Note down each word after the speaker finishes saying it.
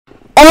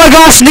Oh my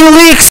gosh, new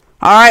leaks!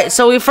 Alright,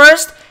 so we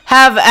first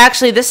have,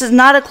 actually, this is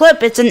not a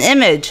clip, it's an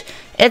image.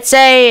 It's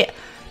a,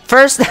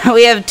 first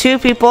we have two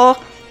people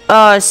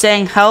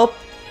saying help,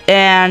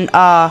 and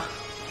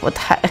what the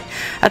heck?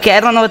 Okay, I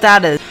don't know what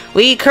that is.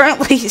 We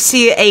currently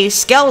see a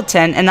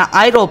skeleton in an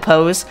idle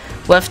pose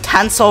with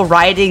Tencel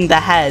riding the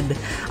head.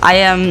 I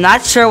am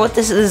not sure what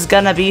this is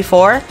gonna be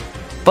for,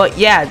 but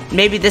yeah,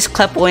 maybe this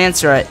clip will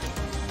answer it.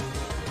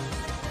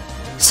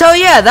 So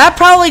yeah, that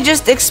probably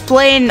just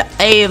explained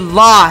a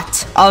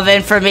lot of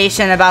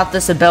information about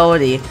this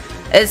ability.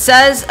 It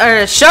says,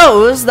 or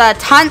shows that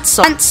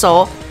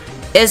Tencel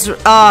is,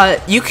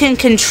 you can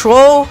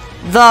control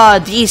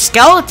the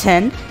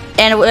skeleton,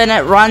 and when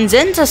it runs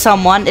into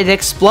someone, it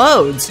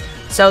explodes.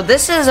 So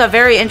this is a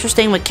very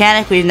interesting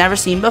mechanic we've never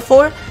seen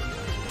before.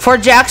 For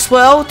Jack's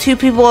Will, 2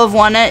 people have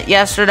won it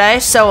yesterday,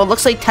 so it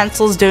looks like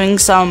Tencel's doing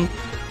some,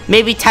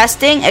 maybe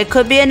testing. It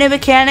could be a new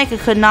mechanic,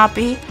 it could not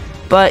be,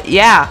 but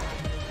yeah.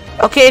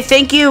 Okay,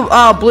 thank you,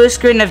 Blue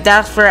Screen of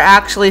Death, for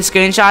actually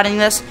screenshotting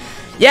this.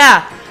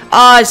 Yeah,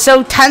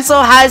 so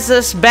Tencel has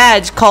this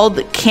badge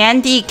called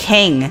Candy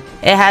King.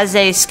 It has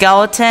a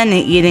skeleton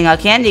eating a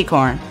candy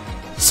corn.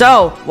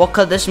 So, what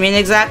could this mean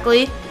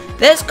exactly?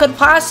 This could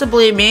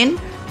possibly mean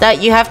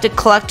that you have to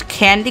collect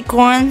candy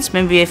corns,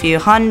 maybe a few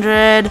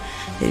hundred,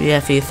 maybe a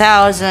few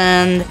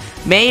thousand,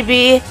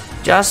 maybe,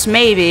 just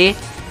maybe,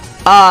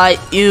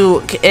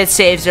 it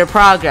saves your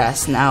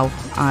progress. Now,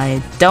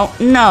 I don't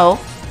know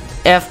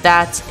if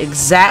that's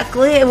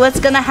exactly what's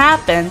gonna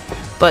happen,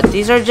 but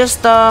these are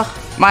just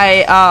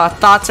my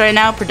thoughts right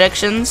now,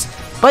 predictions.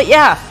 But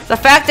yeah, the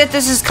fact that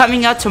this is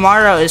coming out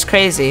tomorrow is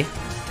crazy.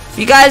 If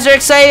you guys are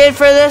excited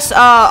for this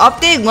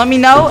update, let me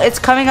know. It's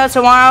coming out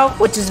tomorrow,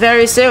 which is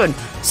very soon,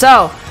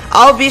 so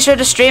I'll be sure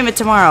to stream it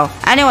tomorrow.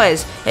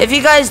 Anyways, if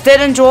you guys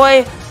did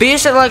enjoy, be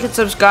sure to like and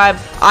subscribe.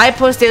 I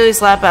post daily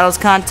slap battles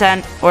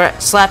content, or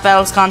slap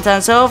battles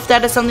content, so if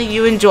that is something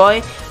you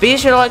enjoy, be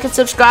sure to like and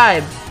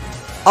subscribe.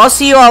 I'll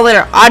see you all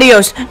later.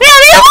 Adios.